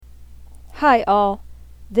Hi, all.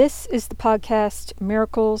 This is the podcast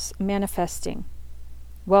Miracles Manifesting.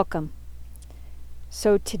 Welcome.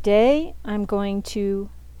 So today I'm going to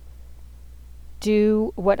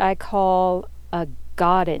do what I call a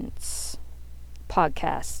Godance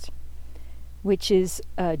podcast, which is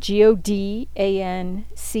Godance.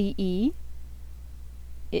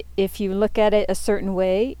 If you look at it a certain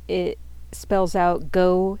way, it spells out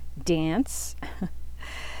go dance.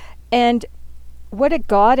 And what a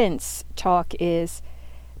Godance talk is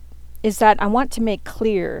that I want to make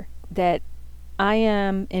clear that I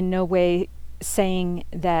am in no way saying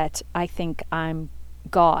that I think I'm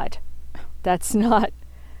God. That's not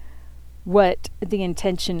what the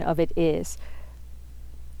intention of it is.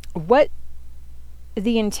 What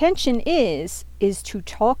the intention is to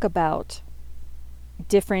talk about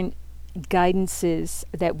different guidances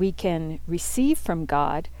that we can receive from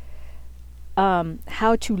God,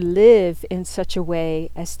 how to live in such a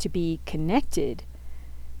way as to be connected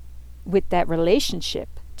with that relationship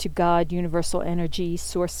to God, universal energy,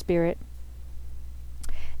 source spirit,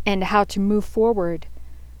 and how to move forward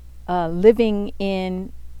living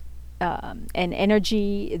in an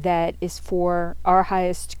energy that is for our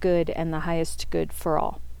highest good and the highest good for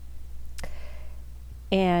all.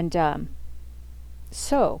 And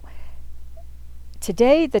so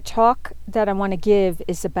today the talk that I want to give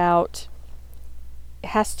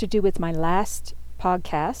has to do with my last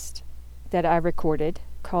podcast that I recorded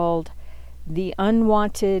called The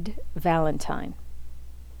Unwanted Valentine.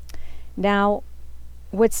 Now,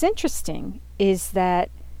 what's interesting is that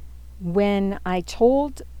when I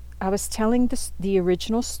was telling the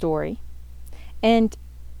original story, and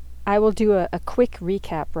I will do a quick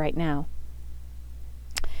recap right now.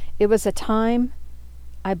 It was a time,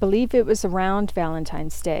 I believe it was around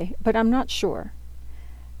Valentine's Day, but I'm not sure.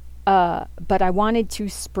 But I wanted to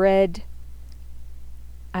spread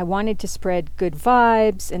good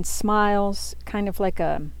vibes and smiles, kind of like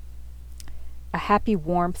a happy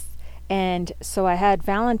warmth. And so I had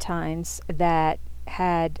Valentines that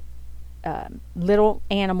had little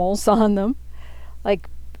animals on them, like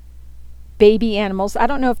baby animals. I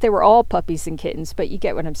don't know if they were all puppies and kittens, but you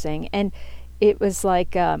get what I'm saying. And it was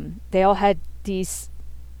like they all had these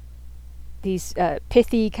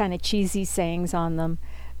pithy, kind of cheesy sayings on them.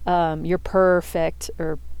 You're perfect,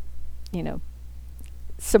 or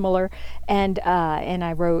similar, and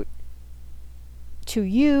I wrote to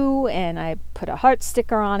you, and I put a heart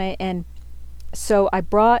sticker on it, and so I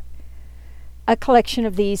brought a collection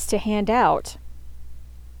of these to hand out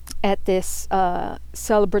at this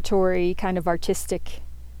celebratory kind of artistic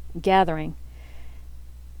gathering.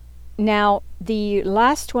 Now, the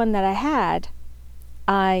last one that I had,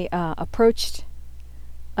 I approached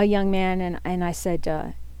a young man and I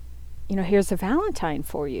said, here's a Valentine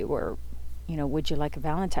for you, or, would you like a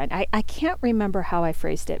Valentine? I can't remember how I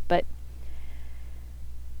phrased it, but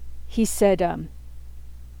he said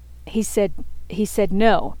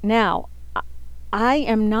no. Now, I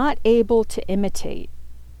am not able to imitate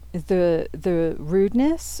the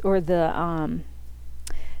rudeness or the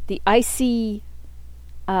icy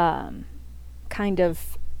kind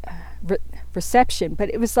of reception, but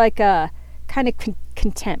it was like a kind of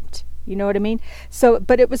contempt. You know what I mean? So,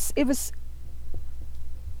 but it was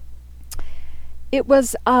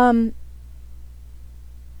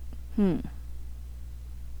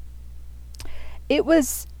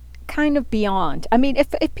kind of beyond. I mean,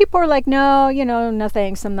 if people are like, no, no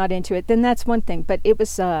thanks, I'm not into it, then that's one thing. But it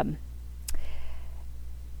was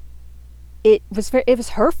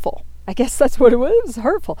hurtful. I guess that's what it was. It was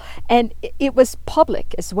hurtful, and it was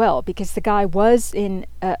public as well, because the guy was in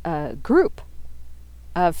a group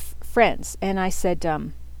of friends, and I said,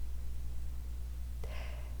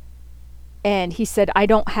 and he said, I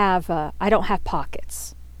don't have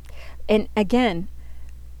pockets. And again,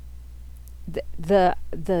 the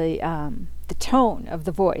tone of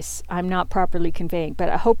the voice I'm not properly conveying, but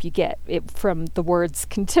I hope you get it from the words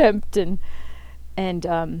contempt and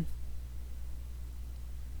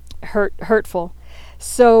hurtful.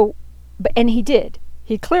 So, and he did.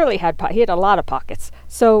 He clearly had a lot of pockets.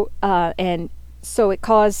 So and so it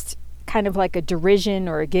caused kind of like a derision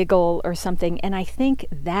or a giggle or something. And I think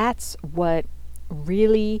that's what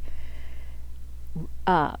really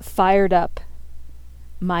fired up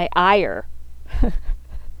my ire.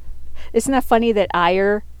 Isn't that funny that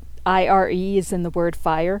ire, I-R-E, is in the word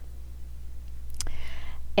fire?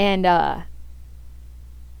 And, I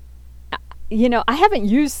haven't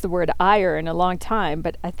used the word ire in a long time,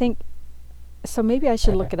 but I think, so maybe I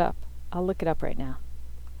should look it up. I'll look it up right now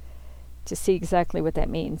to see exactly what that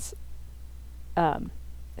means.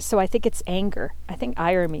 So I think it's anger. I think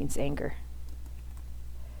ire means anger.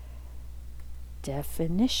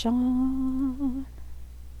 Definition.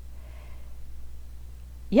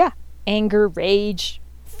 Yeah, anger, rage,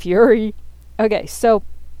 fury. Okay, so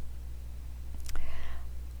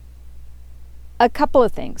a couple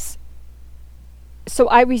of things. So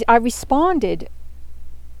I responded.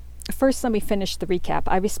 First, let me finish the recap.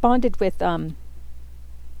 I responded with, well,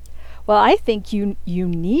 I think you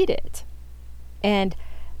need it. And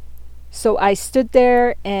so I stood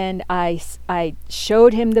there and I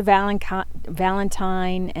showed him the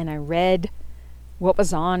Valentine and I read what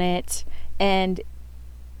was on it. And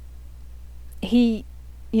he,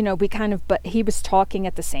 but he was talking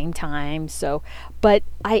at the same time. So, but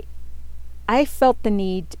I felt the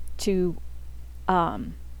need to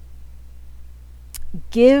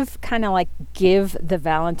give the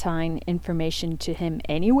Valentine information to him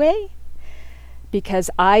anyway, because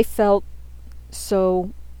I felt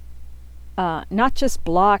so not just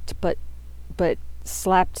blocked but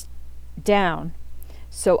slapped down.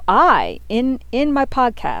 So I in my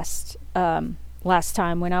podcast last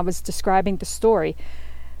time when I was describing the story,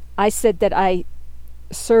 I said that I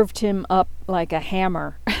served him up like a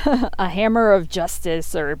hammer, a hammer of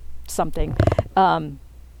justice or something.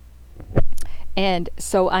 And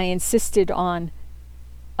so I insisted on,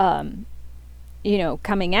 coming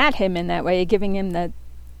at him in that way, giving him the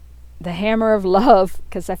hammer of love,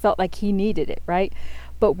 because I felt like he needed it, right?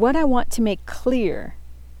 But what I want to make clear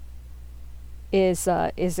is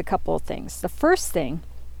a couple of things. The first thing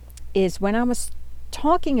is when I was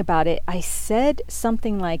talking about it, I said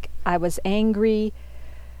something like I was angry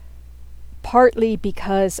partly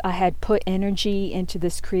because I had put energy into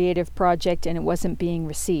this creative project and it wasn't being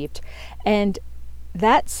received. And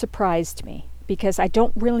that surprised me because I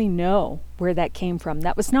don't really know where that came from.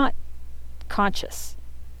 That was not conscious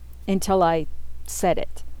until I said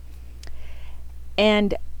it.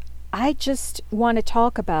 And I just want to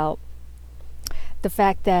talk about the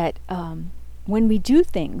fact that when we do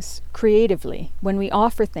things creatively, when we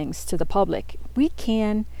offer things to the public, we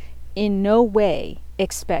can in no way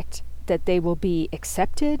expect that they will be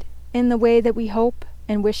accepted in the way that we hope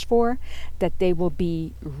and wish for, that they will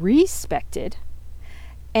be respected,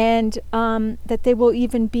 and that they will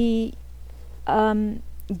even be,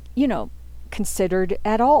 considered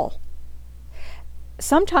at all.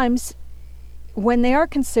 Sometimes when they are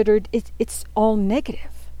considered, it's all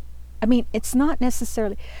negative. I mean, it's not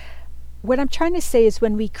necessarily... What I'm trying to say is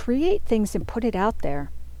when we create things and put it out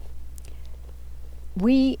there,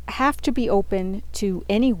 we have to be open to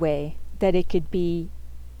any way that it could be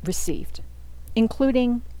received,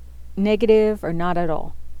 including negative or not at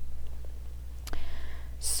all.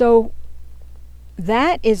 So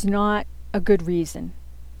that is not a good reason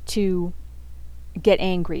to get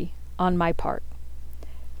angry on my part.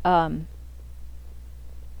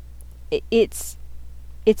 It's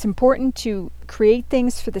important to create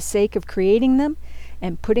things for the sake of creating them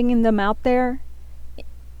and putting them out there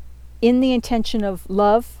in the intention of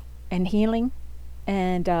love and healing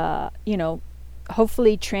and,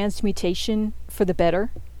 hopefully transmutation for the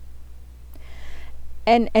better.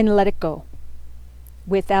 And let it go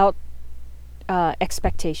without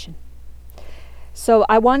expectation. So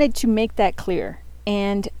I wanted to make that clear.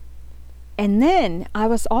 And then I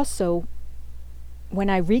was also, when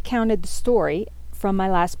I recounted the story from my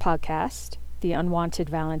last podcast, The Unwanted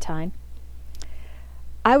Valentine,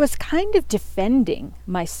 I was kind of defending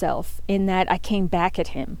myself in that I came back at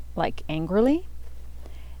him, like angrily.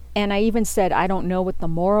 And I even said, I don't know what the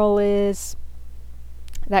moral is,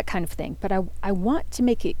 that kind of thing. But I want to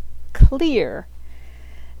make it clear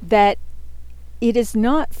that it is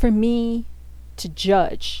not for me to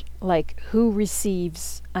judge, like, who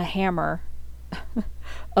receives a hammer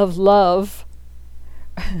of love,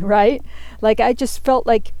 right? Like, I just felt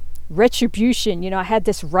like retribution, I had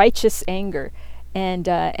this righteous anger. And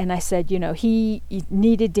I said, he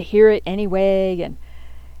needed to hear it anyway.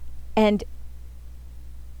 And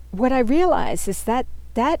what I realized is that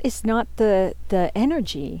is not the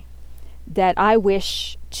energy that I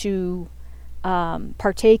wish to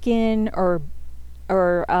partake in or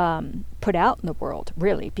put out in the world,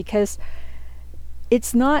 really, because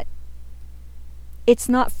it's not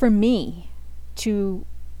for me to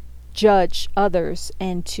judge others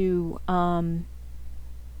and to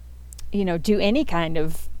do any kind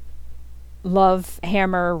of love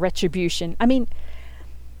hammer retribution. I mean,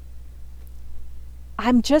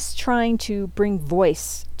 I'm just trying to bring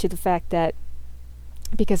voice to the fact that,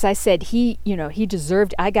 because I said he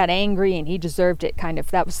deserved, I got angry and he deserved it, kind of.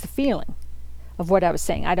 That was the feeling of what I was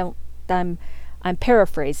saying. I'm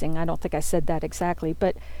paraphrasing. I don't think I said that exactly,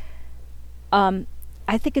 but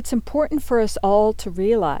I think it's important for us all to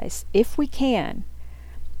realize, if we can,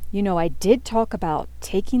 I did talk about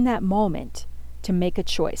taking that moment to make a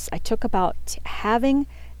choice. I took about having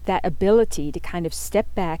that ability to kind of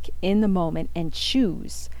step back in the moment and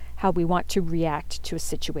choose how we want to react to a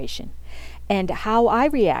situation. And how I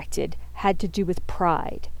reacted had to do with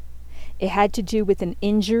pride. It had to do with an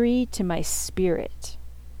injury to my spirit.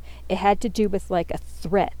 It had to do with like a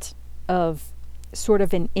threat of sort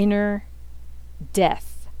of an inner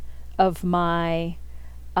death of my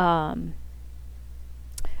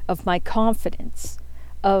confidence,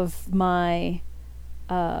 of my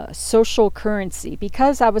social currency,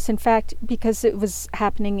 because it was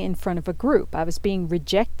happening in front of a group. I was being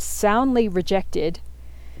soundly rejected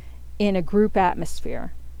in a group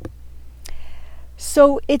atmosphere.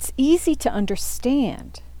 So it's easy to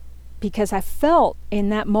understand, because I felt in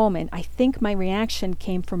that moment, I think my reaction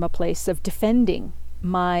came from a place of defending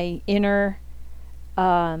my inner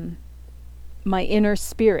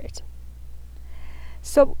spirit.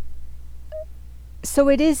 So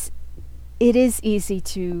it is easy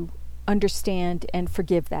to understand and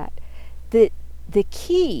forgive that. The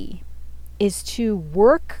key is to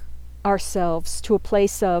work ourselves to a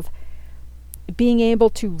place of being able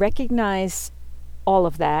to recognize all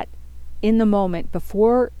of that in the moment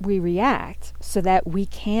before we react, so that we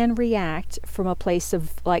can react from a place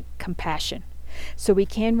of like compassion. So we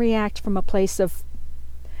can react from a place of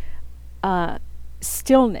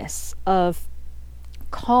stillness, of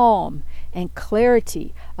calm and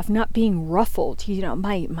clarity, of not being ruffled.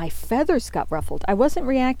 My feathers got ruffled. I wasn't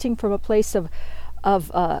reacting from a place of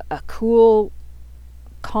a cool,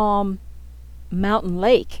 calm mountain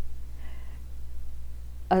lake,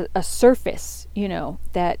 a surface,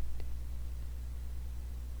 that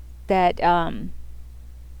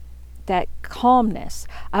calmness.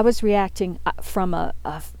 I was reacting from a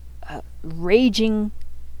raging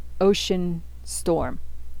ocean storm.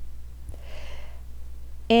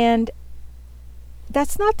 And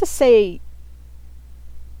that's not to say,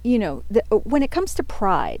 when it comes to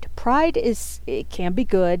pride it can be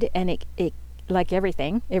good, and it like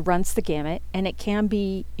everything, it runs the gamut, and it can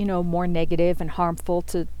be, more negative and harmful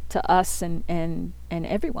to us and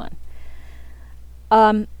everyone.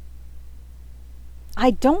 I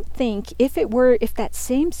don't think if that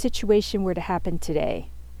same situation were to happen today,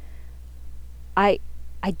 I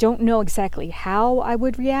don't know exactly how I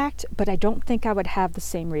would react, but I don't think I would have the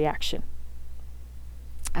same reaction.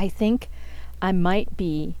 I think I might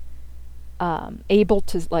be able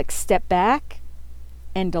to like step back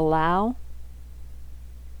and allow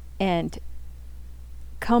and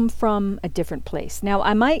come from a different place. Now,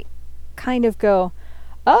 I might kind of go,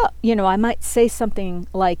 I might say something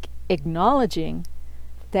like acknowledging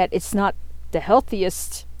that it's not the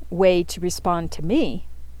healthiest way to respond to me,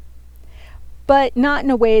 but not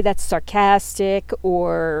in a way that's sarcastic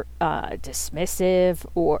or dismissive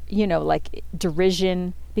or, like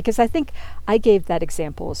derision. Because I think I gave that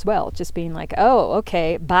example as well, just being like, oh,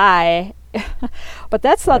 okay, bye. But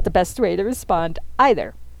that's not the best way to respond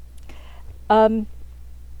either.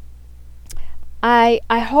 I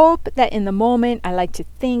hope that in the moment, I like to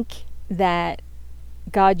think that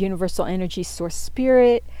God, universal energy, source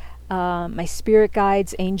spirit, my spirit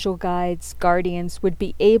guides, angel guides, guardians would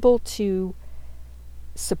be able to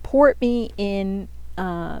support me in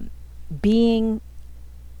being,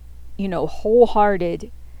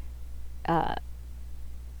 wholehearted,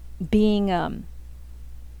 being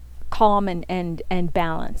calm and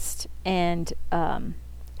balanced, and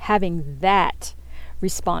having that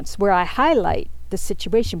response where I highlight the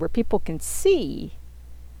situation, where people can see,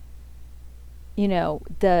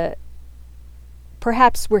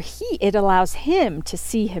 perhaps where it allows him to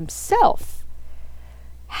see himself,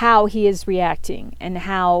 how he is reacting and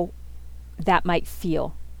how that might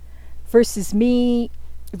feel, versus me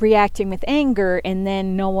reacting with anger and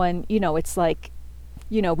then no one, it's like,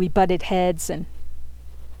 we butted heads, and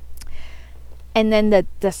then the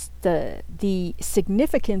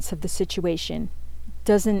significance of the situation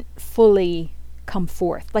doesn't fully come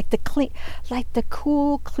forth, like the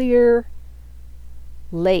cool, clear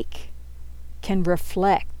lake can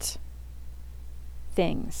reflect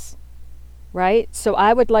things, right? So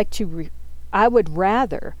I would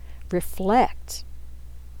rather reflect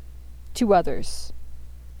to others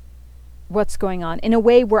what's going on in a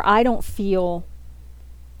way where I don't feel,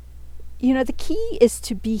 the key is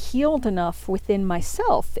to be healed enough within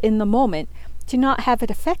myself in the moment to not have it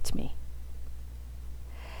affect me.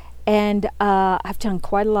 And I've done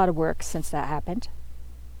quite a lot of work since that happened.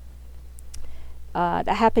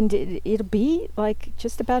 It'll be like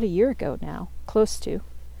just about a year ago now, close to.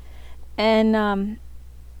 And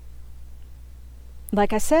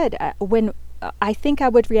like I said, when I think I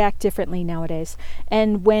would react differently nowadays.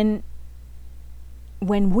 And when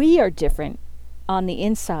we are different on the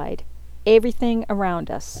inside, everything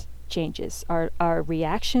around us changes. Our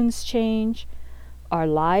reactions change, our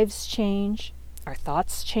lives change, our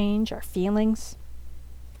thoughts change, our feelings,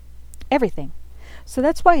 everything. So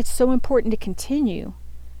that's why it's so important to continue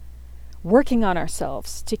working on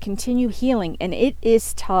ourselves, to continue healing. And it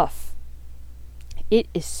is tough. It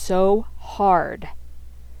is so hard.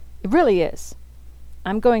 It really is.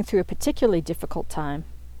 I'm going through a particularly difficult time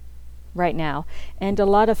right now, and a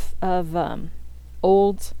lot of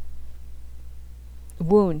old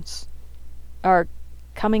wounds are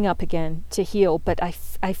coming up again to heal, but I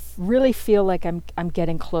really feel like I'm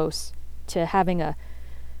getting close to having a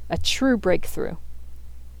true breakthrough.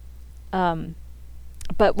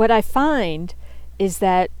 But what I find is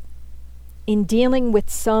that in dealing with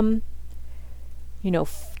some,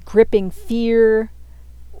 gripping fear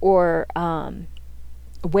or a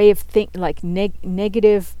way of like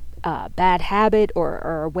negative bad habit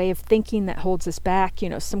or a way of thinking that holds us back,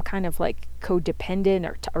 some kind of like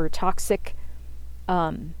codependent or toxic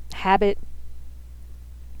habit.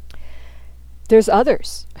 There's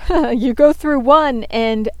others. You go through one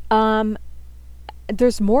and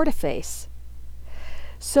there's more to face.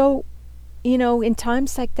 So, in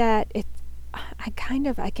times like that,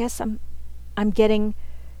 I guess I'm getting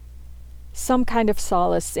some kind of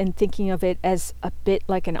solace in thinking of it as a bit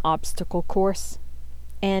like an obstacle course.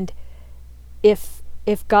 And if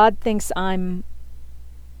God thinks I'm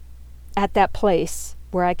at that place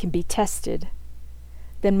where I can be tested,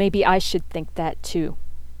 then maybe I should think that too.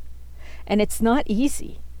 And it's not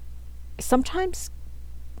easy. Sometimes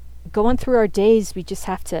going through our days, we just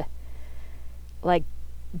have to like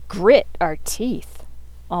grit our teeth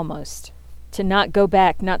almost to not go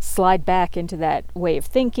back, not slide back into that way of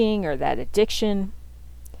thinking or that addiction,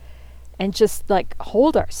 and just like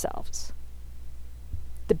hold ourselves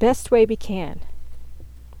the best way we can.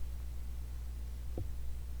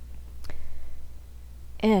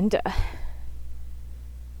 And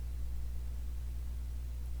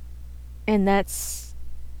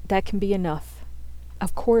that can be enough.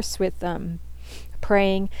 Of course, with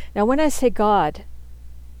praying. Now, when I say God,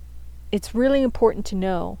 it's really important to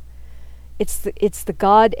know it's the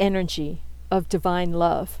God energy of divine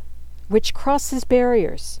love, which crosses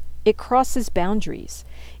barriers. It crosses boundaries.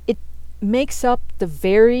 It makes up the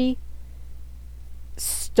very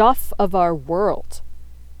stuff of our world.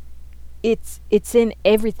 It's in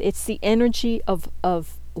everything. It's the energy of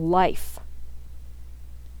life.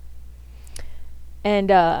 And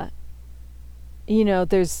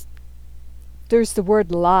there's the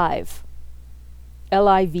word live,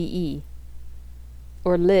 Live,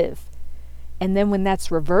 or live. And then when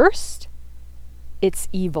that's reversed, it's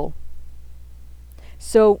evil.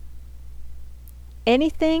 So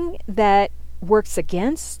anything that works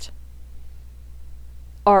against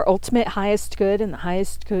our ultimate highest good and the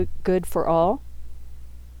highest good for all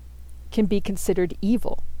can be considered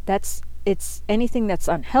evil. It's anything that's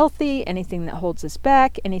unhealthy, anything that holds us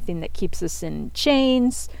back, anything that keeps us in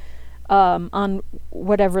chains, on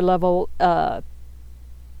whatever level,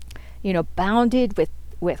 bounded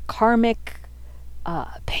with karmic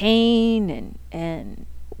pain and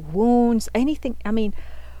wounds, anything. I mean,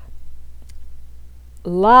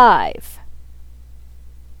 alive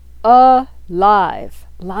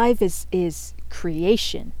is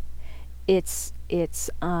creation. It's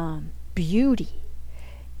beauty.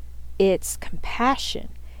 It's compassion.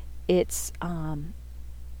 It's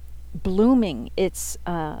blooming. It's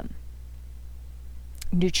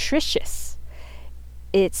nutritious.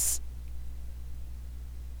 It's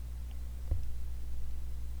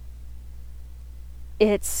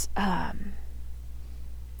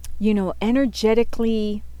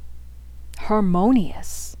energetically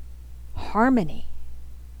harmonious. Harmony.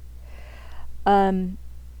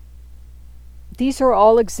 These are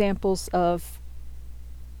all examples of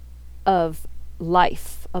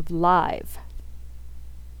life, of live.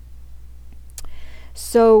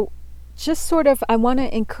 So just sort of, I want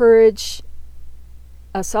to encourage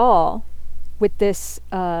us all with this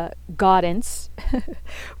guidance,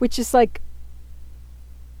 which is like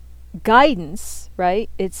guidance, right?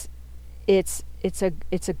 It's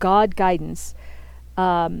a God guidance.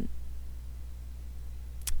 But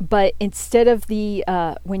instead of the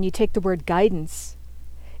when you take the word guidance,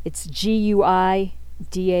 it's GUIDANCE.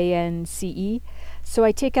 So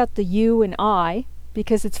I take out the U and I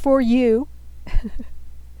because it's for you.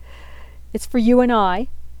 It's for you and I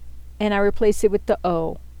replace it with the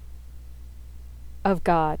O of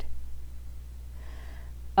God.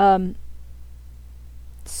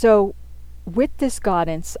 So with this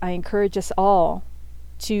guidance, I encourage us all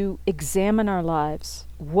to examine our lives.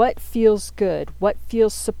 What feels good? What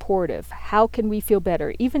feels supportive? How can we feel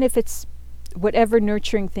better? Even if it's whatever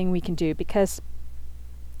nurturing thing we can do, because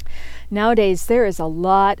nowadays there is a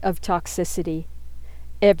lot of toxicity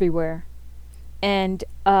everywhere. And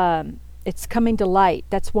it's coming to light.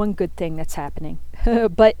 That's one good thing that's happening.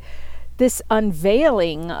 But this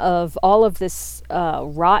unveiling of all of this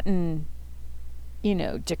rotten,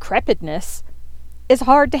 decrepitness is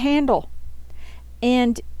hard to handle.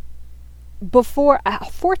 And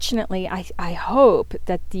fortunately, I hope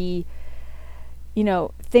that things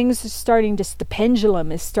are starting to, the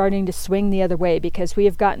pendulum is starting to swing the other way, because we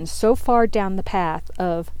have gotten so far down the path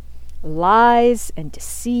of lies and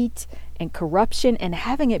deceit and corruption and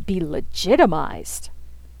having it be legitimized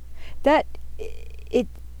that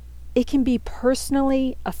it can be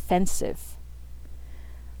personally offensive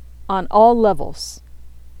on all levels.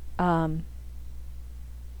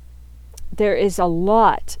 There is a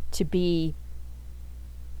lot to be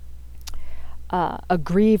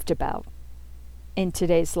aggrieved about in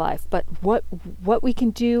today's life, but what we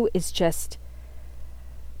can do is just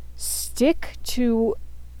stick to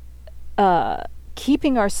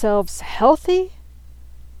keeping ourselves healthy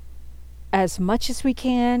as much as we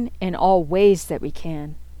can in all ways that we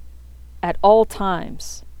can, at all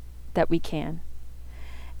times that we can,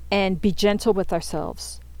 and be gentle with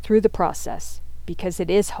ourselves through the process, because it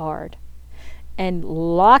is hard. And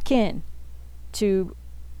lock in to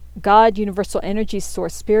God, universal energy,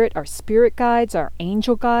 source spirit, our spirit guides, our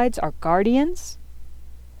angel guides, our guardians,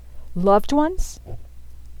 loved ones.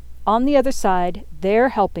 On the other side, they're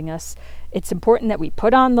helping us. It's important that we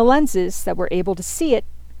put on the lenses, that we're able to see it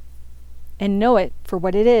and know it for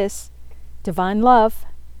what it is, divine love,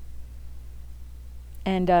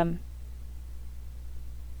 and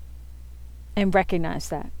recognize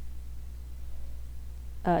that.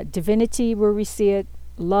 Divinity where we see it,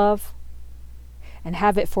 love, and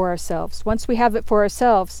have it for ourselves. Once we have it for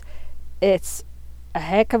ourselves, it's a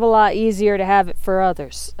heck of a lot easier to have it for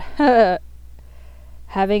others.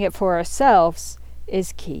 Having it for ourselves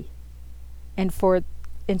is key. And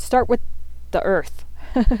start with the earth.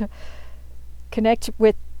 Connect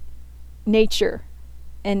with nature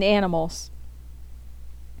and animals.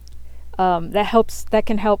 That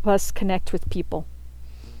can help us connect with people.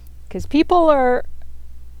 Because people are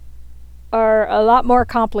a lot more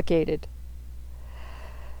complicated.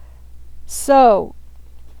 So,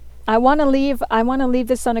 I want to leave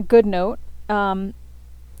this on a good note. I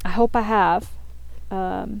hope I have.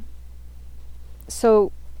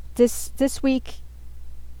 So this week,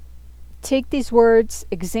 take these words,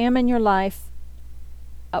 examine your life,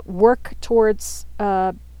 work towards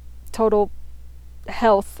total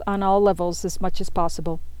health on all levels as much as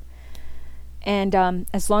possible. And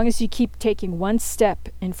as long as you keep taking one step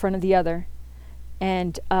in front of the other,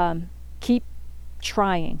 and keep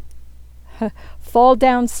trying. Fall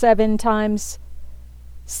down 7 times,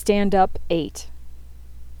 stand up 8.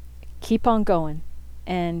 Keep on going,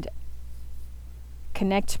 and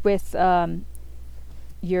connect with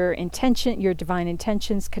your intention, your divine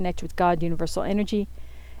intentions. Connect with God, universal energy,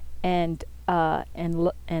 and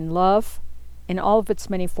love in all of its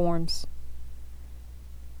many forms.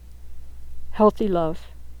 Healthy love,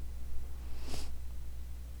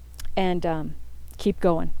 and keep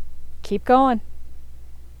going. Keep going.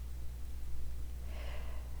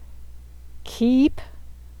 Keep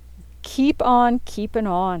on keeping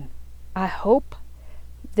on. I hope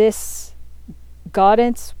this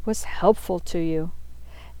guidance was helpful to you.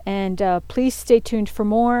 And please stay tuned for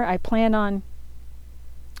more. I plan on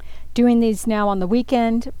doing these now on the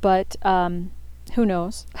weekend, but who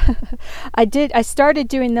knows? I started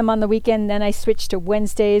doing them on the weekend, then I switched to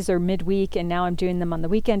Wednesdays or midweek, and now I'm doing them on the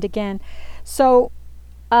weekend again. So,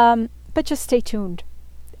 but just stay tuned.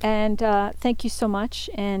 And thank you so much.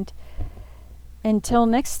 And until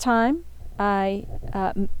next time, may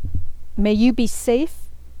you be safe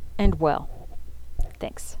and well.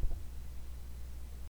 Thanks.